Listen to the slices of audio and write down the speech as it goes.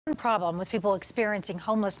One problem with people experiencing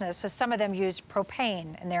homelessness is some of them use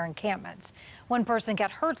propane in their encampments. One person got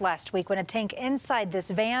hurt last week when a tank inside this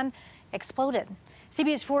van exploded.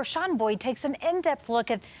 CBS 4's Sean Boyd takes an in-depth look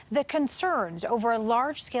at the concerns over a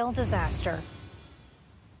large-scale disaster.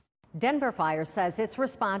 Denver Fire says it's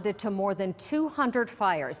responded to more than 200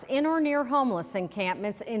 fires in or near homeless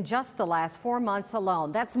encampments in just the last 4 months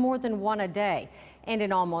alone. That's more than one a day. And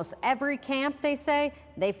in almost every camp, they say,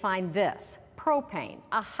 they find this: propane,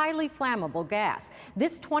 a highly flammable gas.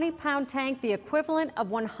 This 20-pound tank, the equivalent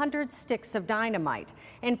of 100 sticks of dynamite.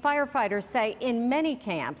 And firefighters say in many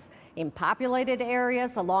camps, in populated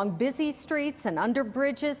areas, along busy streets and under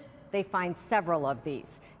bridges, they find several of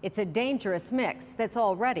these. It's a dangerous mix that's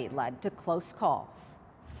already led to close calls.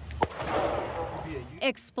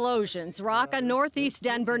 Explosions rock a northeast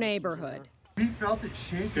Denver neighborhood. We felt it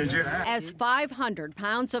shaking. As 500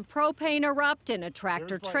 pounds of propane erupt in a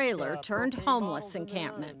tractor-trailer turned homeless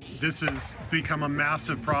encampment. This has become a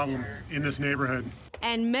massive problem in this neighborhood.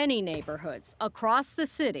 And many neighborhoods across the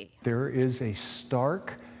city. There is a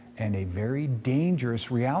stark and a very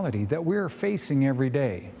dangerous reality that we're facing every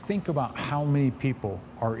day. Think about how many people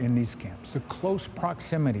are in these camps, the close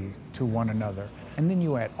proximity to one another. And then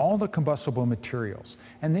you add all the combustible materials,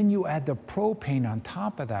 and then you add the propane on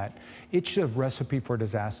top of that. It's a recipe for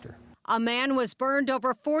disaster. A man was burned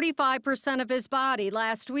over 45% of his body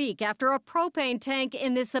last week after a propane tank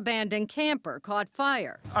in this abandoned camper caught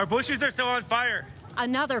fire. Our bushes are still on fire.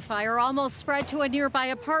 Another fire almost spread to a nearby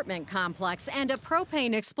apartment complex, and a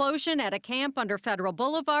propane explosion at a camp under Federal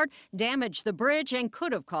Boulevard damaged the bridge and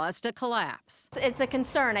could have caused a collapse. It's a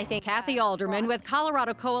concern, I think. Kathy Alderman with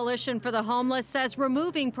Colorado Coalition for the Homeless says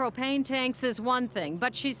removing propane tanks is one thing,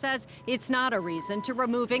 but she says it's not a reason to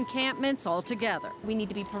remove encampments altogether. We need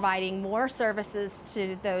to be providing more services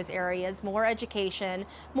to those areas, more education,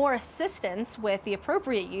 more assistance with the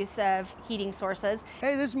appropriate use of heating sources.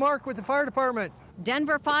 Hey, this is Mark with the fire department.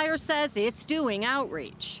 Denver Fire says it's doing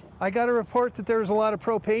outreach. I got a report that there's a lot of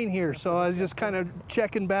propane here, so I was just kind of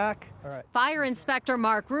checking back. All right. Fire Inspector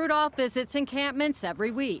Mark Rudolph visits encampments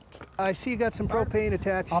every week. I see you got some propane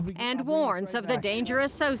attached. And warns of the danger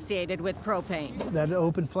associated with propane. That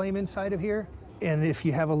open flame inside of here, and if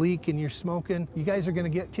you have a leak and you're smoking, you guys are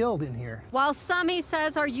going to get killed in here. While some, he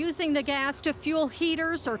says, are using the gas to fuel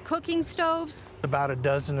heaters or cooking stoves, About a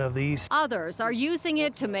dozen of these. others are using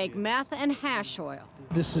it to make meth and hash oil.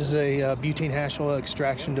 This is a butane hash oil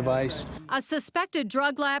extraction device. A suspected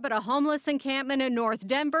drug lab at a homeless encampment in North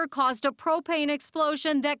Denver caused a propane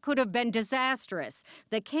explosion that could have been disastrous.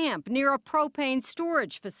 The camp near a propane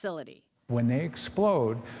storage facility. When they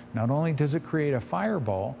explode, not only does it create a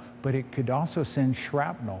fireball, but it could also send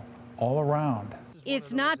shrapnel all around.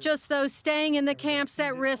 It's not just those staying in the camps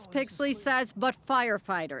at risk, Pixley says, but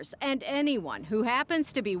firefighters and anyone who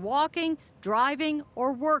happens to be walking, driving,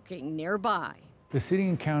 or working nearby. The city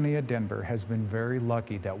and county of Denver has been very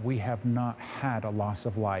lucky that we have not had a loss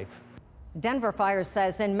of life. Denver Fire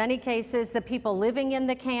says in many cases the people living in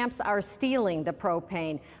the camps are stealing the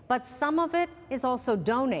propane, but some of it is also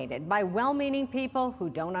donated by well-meaning people who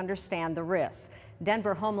don't understand the risks.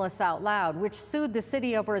 Denver Homeless Out Loud, which sued the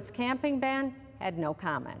city over its camping ban, had no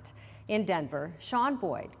comment. In Denver, Sean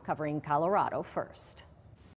Boyd covering Colorado First.